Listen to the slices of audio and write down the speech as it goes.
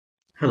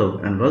Hello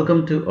and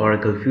welcome to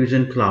Oracle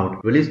Fusion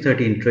Cloud Release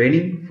 13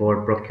 training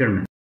for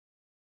procurement.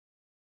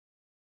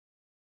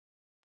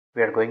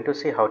 We are going to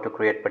see how to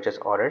create purchase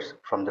orders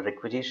from the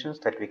requisitions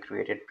that we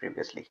created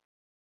previously.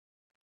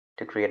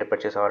 To create a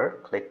purchase order,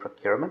 click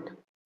Procurement,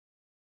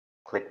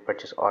 click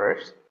Purchase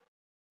Orders.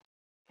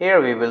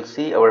 Here we will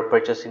see our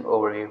purchasing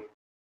overview.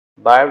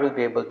 Buyer will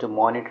be able to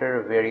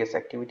monitor various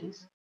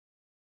activities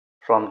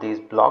from these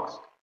blocks.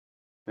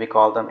 We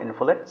call them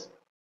infolets.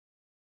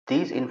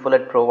 These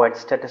infolet provide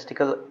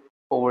statistical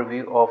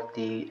overview of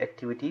the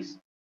activities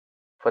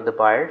for the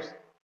buyers.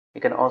 You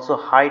can also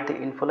hide the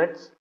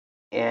infolets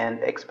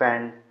and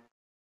expand,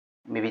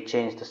 maybe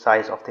change the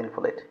size of the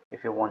infolet.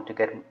 If you want to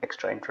get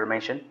extra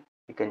information,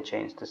 you can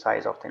change the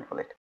size of the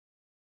infolet.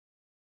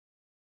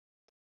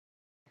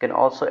 You can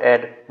also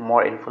add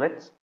more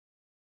infolets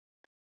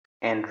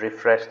and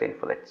refresh the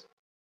infolets.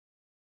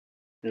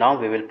 Now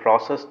we will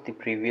process the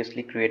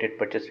previously created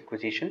purchase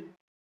requisition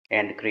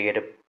and create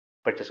a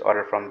purchase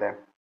order from them.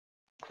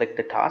 Click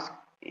the task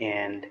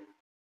and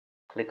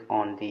click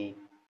on the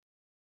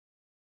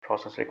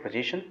process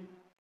requisition.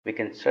 We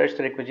can search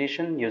the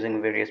requisition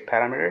using various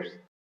parameters.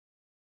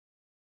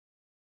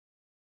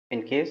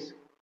 In case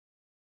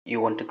you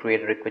want to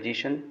create a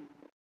requisition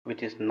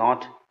which is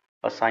not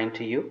assigned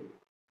to you,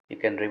 you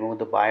can remove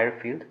the buyer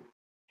field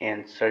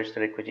and search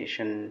the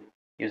requisition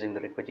using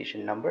the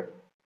requisition number.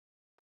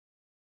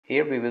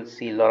 Here we will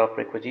see a lot of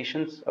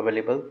requisitions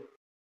available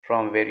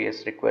from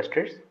various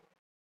requesters,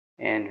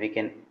 and we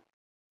can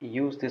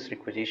use these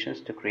requisitions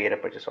to create a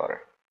purchase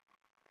order.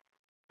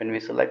 When we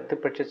select the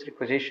purchase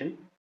requisition,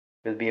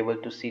 we'll be able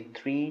to see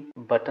three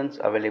buttons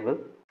available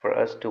for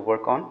us to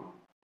work on: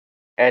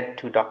 Add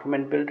to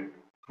Document Builder,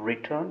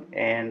 Return,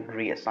 and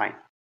Reassign.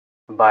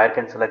 Buyer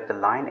can select the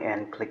line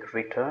and click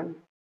Return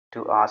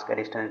to ask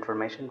additional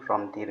information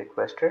from the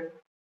requester.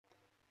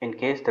 In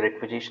case the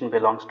requisition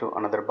belongs to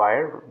another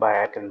buyer,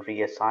 buyer can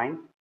reassign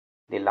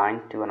the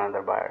line to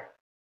another buyer.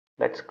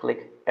 Let's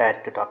click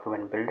Add to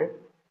Document Builder.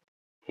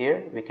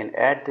 Here we can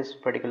add this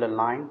particular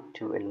line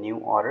to a new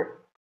order.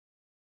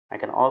 I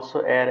can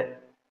also add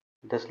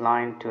this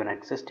line to an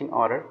existing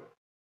order,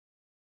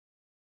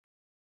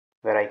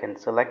 where I can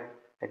select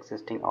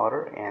existing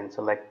order and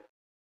select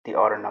the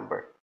order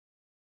number.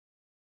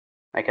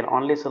 I can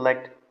only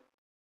select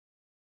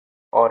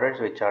orders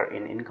which are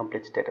in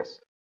incomplete status.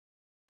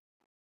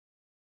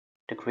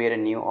 To create a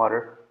new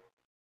order,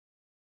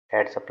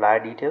 add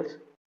supplier details,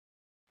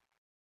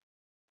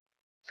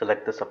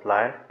 select the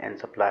supplier and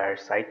supplier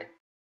site,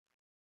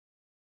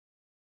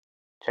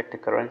 check the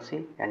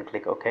currency and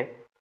click OK.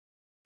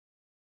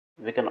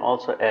 We can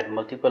also add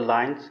multiple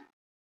lines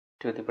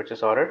to the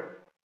purchase order.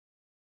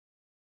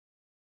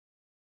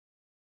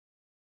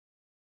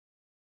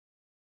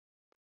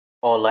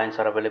 All lines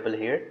are available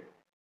here.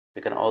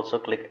 We can also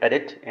click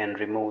Edit and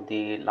remove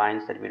the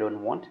lines that we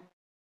don't want,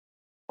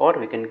 or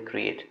we can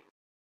create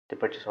the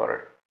purchase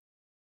order.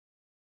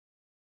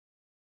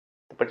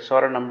 The purchase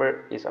order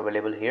number is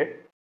available here.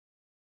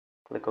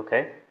 Click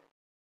OK.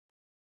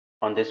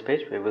 On this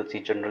page, we will see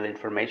general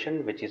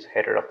information, which is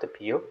header of the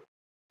PO,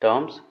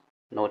 terms,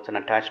 notes and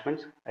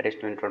attachments,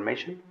 additional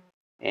information,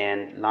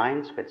 and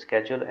lines with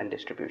schedule and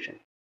distribution.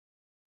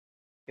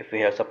 If we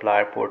have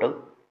supplier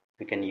portal,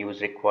 we can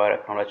use require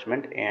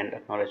acknowledgement and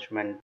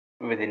acknowledgement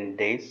within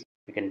days.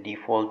 We can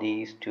default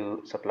these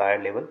to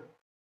supplier level.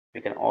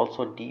 We can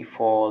also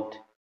default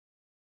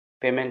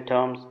payment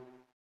terms,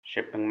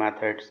 shipping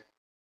methods,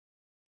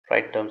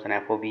 freight terms and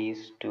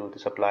FOBs to the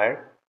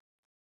supplier.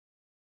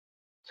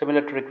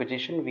 Similar to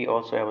requisition, we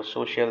also have a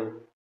social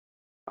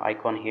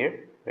icon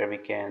here where we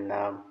can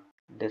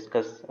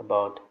discuss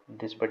about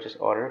this purchase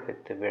order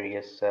with the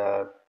various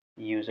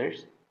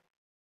users.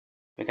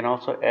 We can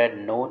also add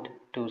note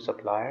to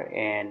supplier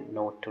and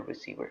note to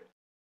receiver.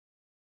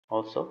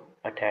 Also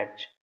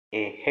attach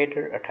a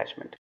header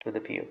attachment to the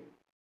PO.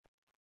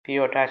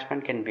 PO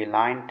attachment can be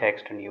line,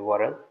 text, and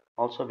URL.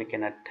 Also, we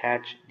can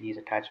attach these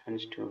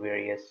attachments to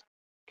various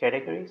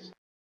categories.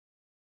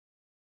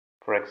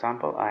 For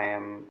example, I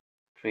am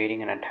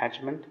creating an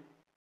attachment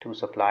to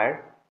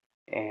supplier,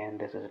 and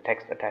this is a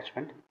text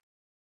attachment.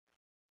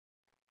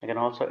 I can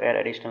also add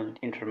additional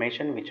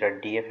information, which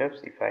are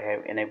DFFs. If I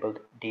have enabled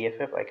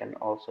DFF, I can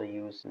also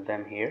use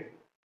them here,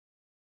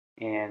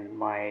 and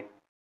my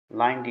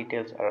line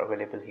details are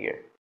available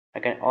here. I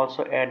can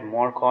also add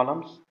more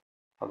columns.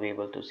 I'll be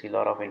able to see a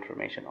lot of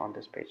information on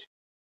this page.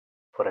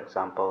 For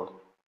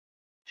example,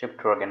 ship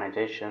to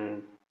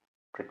organization,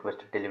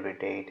 requested delivery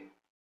date,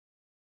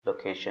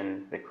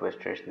 location,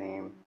 requester's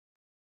name,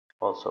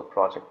 also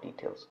project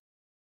details.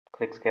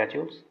 Click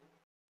schedules.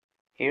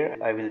 Here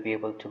I will be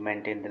able to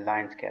maintain the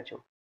line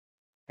schedule.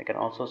 I can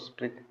also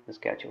split the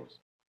schedules.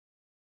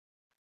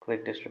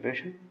 Click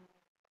distribution.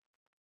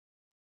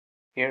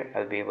 Here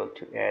I'll be able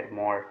to add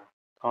more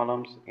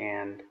columns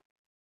and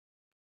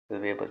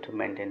will be able to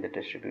maintain the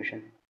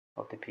distribution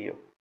of the PO.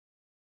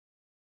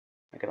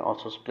 I can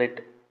also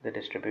split the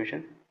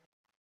distribution.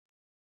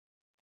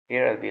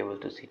 Here I'll be able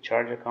to see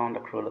charge account,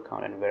 accrual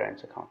account, and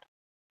variance account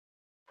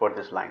for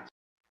this lines.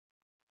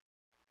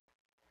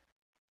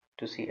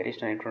 To see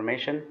additional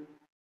information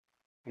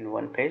in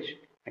one page,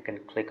 I can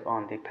click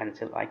on the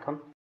pencil icon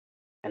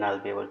and I'll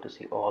be able to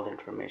see all the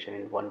information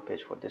in one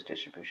page for this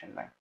distribution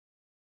line.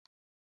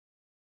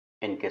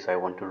 In case I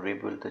want to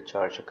rebuild the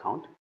charge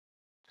account,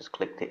 just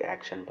click the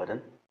action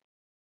button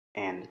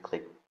and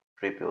click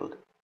rebuild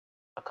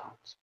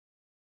accounts.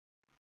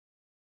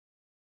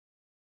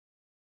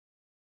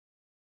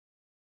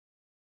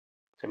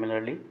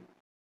 Similarly,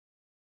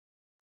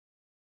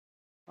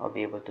 I'll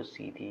be able to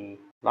see the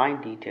line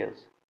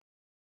details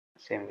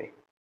same way.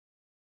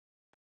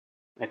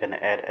 I can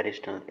add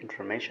additional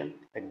information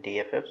like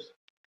DFFs,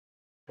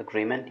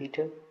 agreement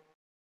detail,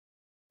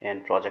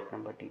 and project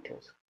number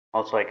details.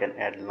 Also, I can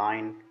add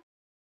line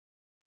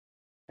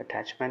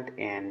attachment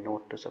and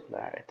note to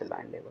supplier at the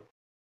line level.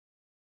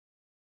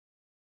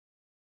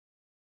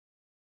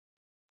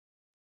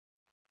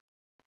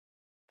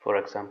 For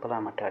example,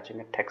 I'm attaching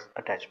a text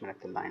attachment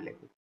at the line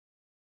level.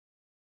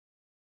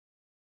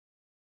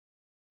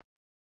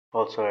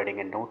 Also adding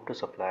a note to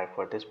supplier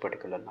for this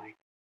particular line.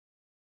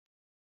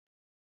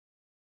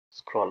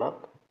 Scroll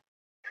up.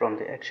 From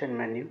the action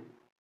menu,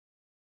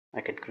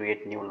 I can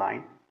create new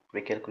line,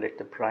 recalculate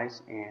the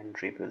price, and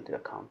rebuild the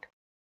account.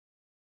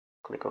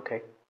 Click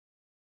OK.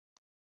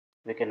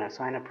 We can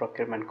assign a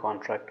procurement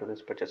contract to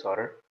this purchase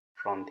order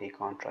from the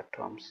contract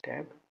terms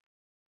tab.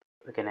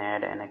 We can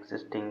add an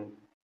existing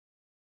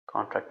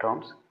contract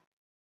terms.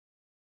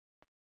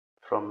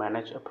 From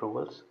manage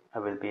approvals, I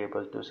will be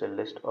able to see a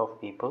list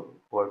of people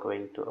who are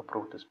going to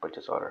approve this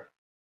purchase order.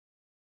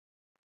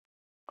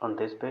 On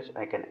this page,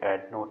 I can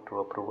add note to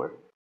approver,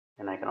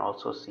 and I can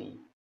also see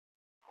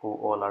who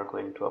all are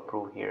going to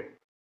approve here.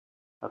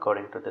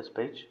 According to this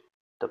page,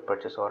 the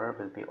purchase order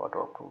will be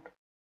auto approved.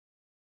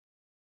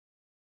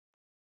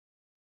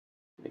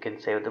 We can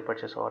save the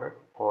purchase order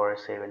or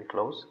save and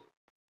close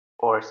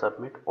or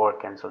submit or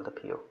cancel the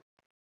PO.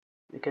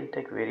 We can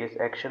take various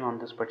action on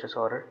this purchase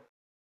order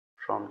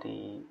from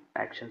the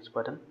actions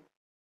button.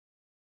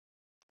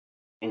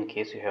 In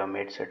case you have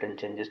made certain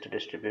changes to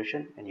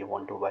distribution and you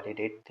want to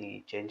validate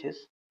the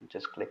changes,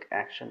 just click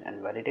action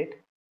and validate.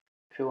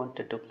 If you want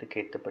to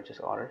duplicate the purchase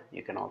order,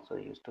 you can also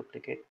use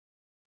duplicate.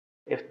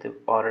 If the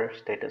order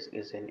status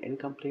is in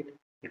incomplete,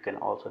 you can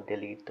also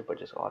delete the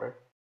purchase order,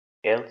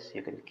 else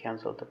you can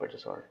cancel the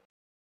purchase order.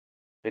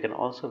 We can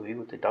also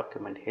view the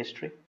document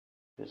history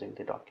using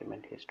the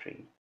document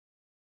history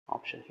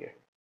option here.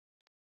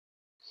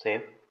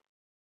 Save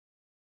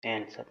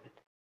and submit.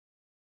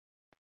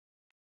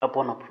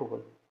 Upon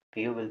approval,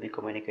 PO will be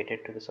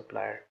communicated to the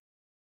supplier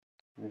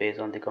based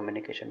on the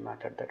communication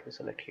method that we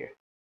select here.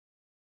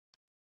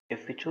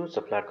 If we choose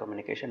supplier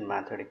communication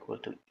method equal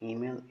to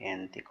email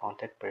and the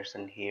contact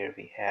person here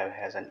we have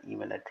has an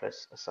email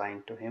address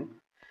assigned to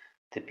him,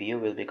 the PO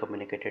will be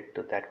communicated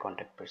to that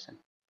contact person.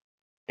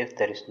 If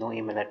there is no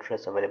email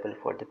address available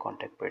for the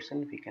contact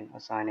person, we can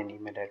assign an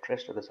email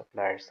address to the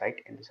supplier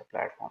site in the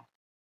supplier form.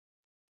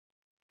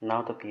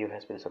 Now the PO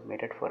has been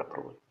submitted for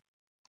approval.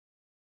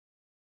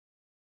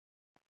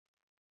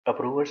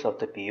 Approvers of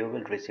the PO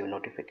will receive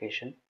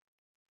notification.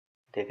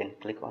 They can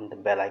click on the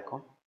bell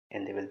icon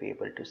and they will be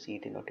able to see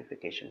the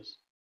notifications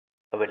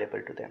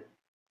available to them.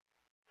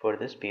 For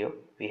this PO,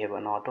 we have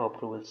an auto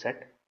approval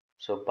set,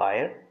 so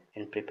buyer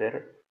and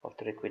preparer of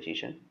the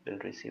requisition will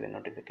receive a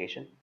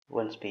notification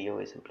once PO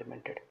is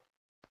implemented.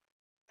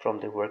 From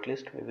the work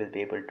list, we will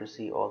be able to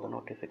see all the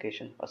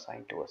notifications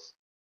assigned to us.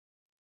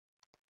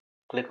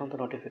 Click on the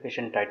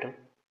notification title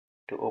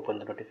to open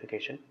the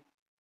notification.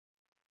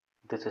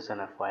 This is an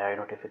FYI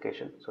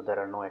notification, so there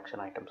are no action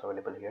items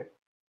available here,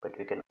 but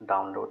we can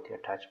download the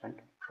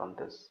attachment from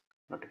this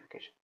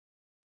notification.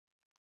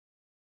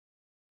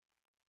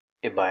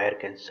 A buyer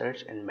can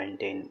search and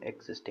maintain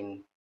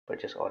existing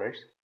purchase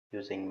orders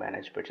using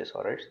Manage Purchase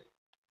Orders.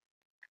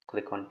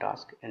 Click on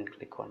Task and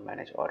click on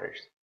Manage Orders.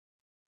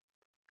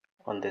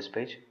 On this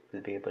page,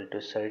 we'll be able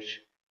to search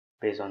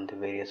based on the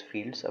various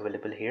fields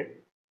available here.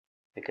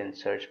 We can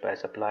search by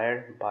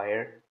supplier,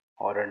 buyer,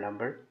 order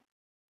number,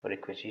 or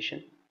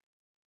requisition,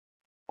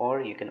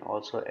 or you can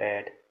also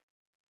add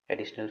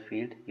additional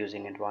field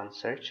using advanced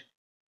search.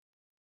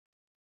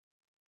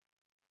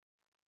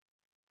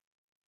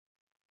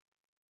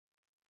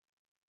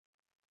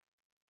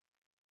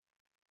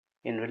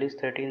 In release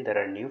 13, there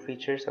are new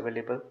features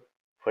available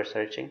for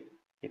searching.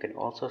 You can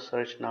also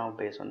search now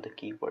based on the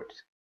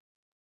keywords.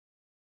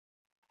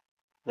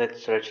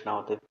 Let's search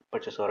now the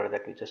purchase order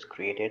that we just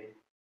created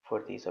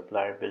for the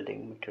supplier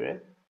building material.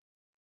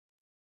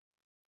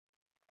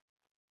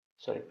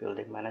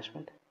 Building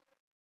management.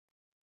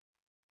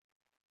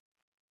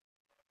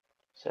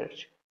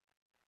 Search.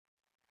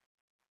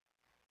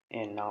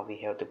 And now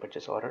we have the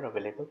purchase order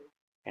available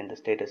and the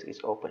status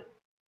is open.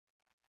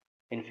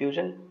 In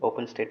Fusion,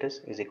 open status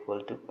is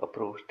equal to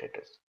approved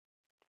status.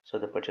 So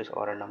the purchase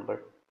order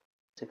number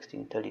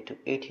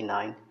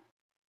 163289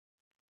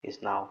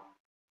 is now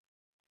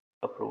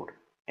approved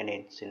and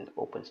it's in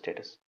open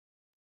status.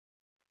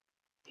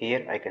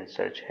 Here I can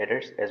search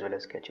headers as well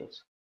as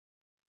schedules.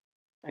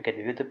 I can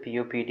view the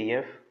PO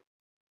PDF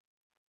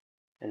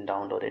and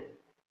download it,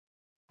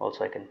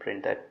 Also, I can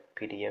print that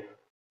PDF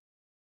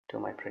to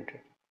my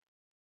printer.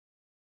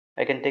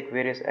 I can take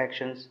various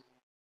actions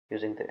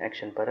using the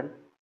action button.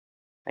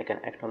 I can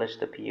acknowledge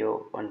the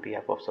PO on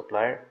behalf of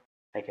supplier.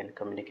 I can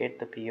communicate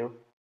the PO.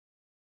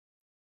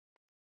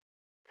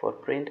 For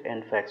print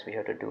and fax, we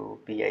have to do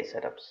BI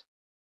setups.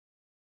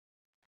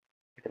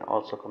 You can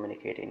also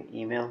communicate in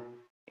email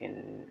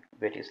in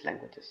various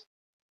languages.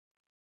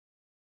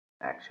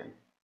 Action.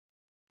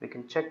 We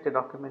can check the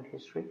document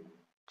history,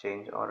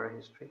 change order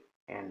history,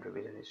 and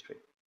revision history.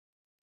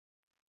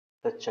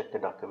 Let's check the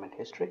document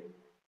history.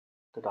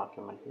 The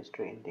document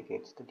history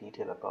indicates the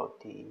detail about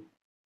the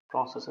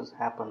processes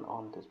happen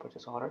on this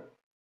purchase order.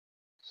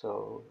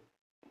 So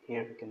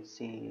here we can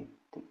see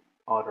the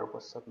order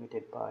was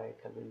submitted by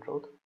Kelvin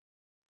Roth,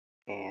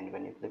 and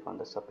when you click on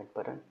the submit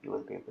button, you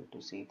will be able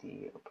to see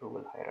the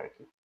approval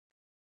hierarchy,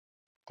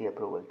 the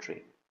approval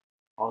tree.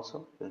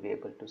 Also, you'll be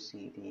able to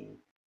see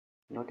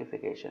the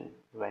notification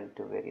went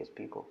to various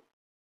people.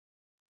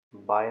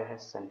 Buyer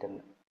has sent a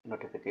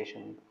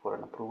notification for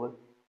an approval,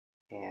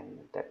 and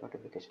that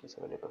notification is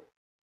available.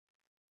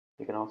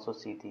 You can also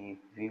see the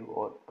view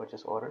or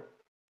purchase order,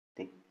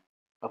 the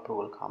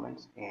approval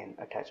comments, and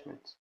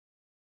attachments.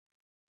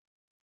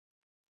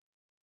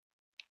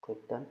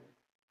 Click done.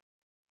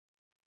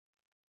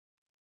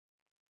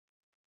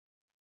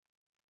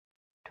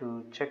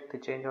 To check the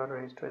change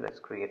order history, let's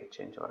create a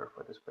change order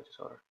for this purchase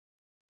order.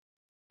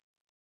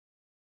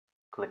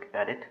 Click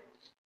edit.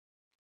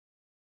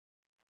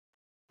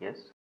 Yes.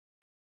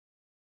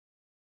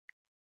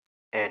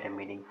 Add a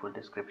meaningful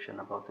description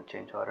about the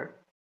change order.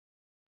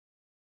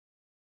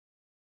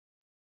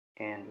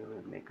 And we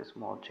will make a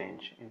small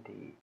change in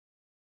the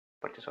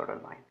purchase order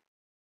line.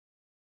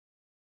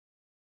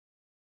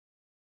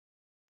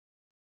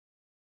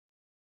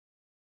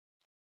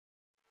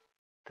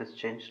 This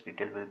change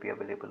detail will be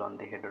available on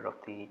the header of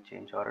the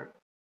change order,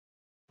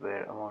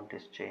 where amount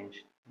is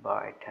changed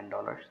by $10.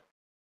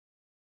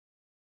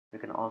 We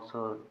can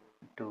also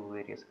do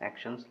various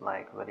actions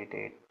like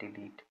validate,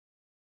 delete,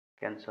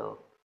 cancel,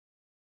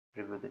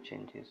 review the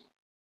changes,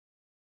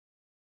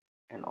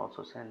 and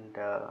also send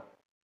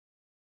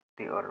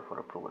the order for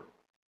approval.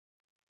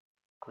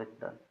 Click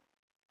done.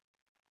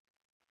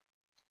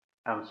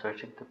 I'm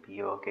searching the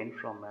PO again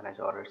from manage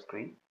order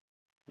screen.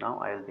 Now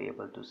I will be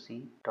able to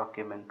see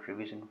document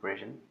revision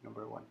version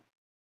number 1.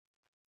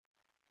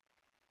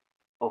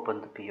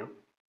 Open the PO,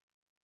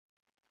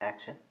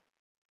 action,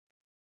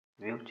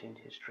 view change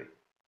history.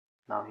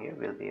 Now here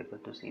we'll be able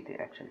to see the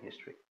action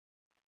history.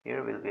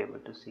 Here we'll be able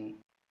to see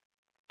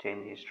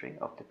change history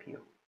of the PO.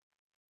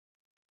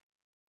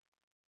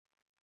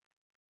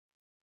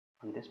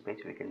 On this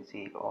page we can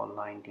see all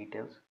line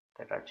details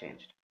that are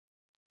changed.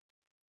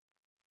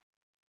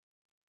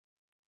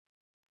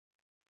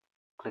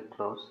 Click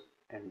close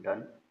and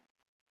done.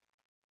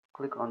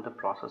 Click on the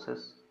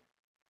processes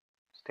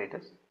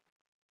status,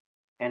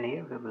 and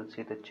here we will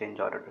see the change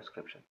order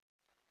description.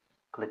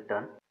 Click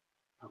done.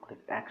 Now click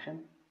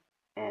action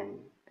and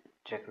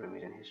check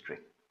revision history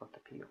of the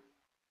PO.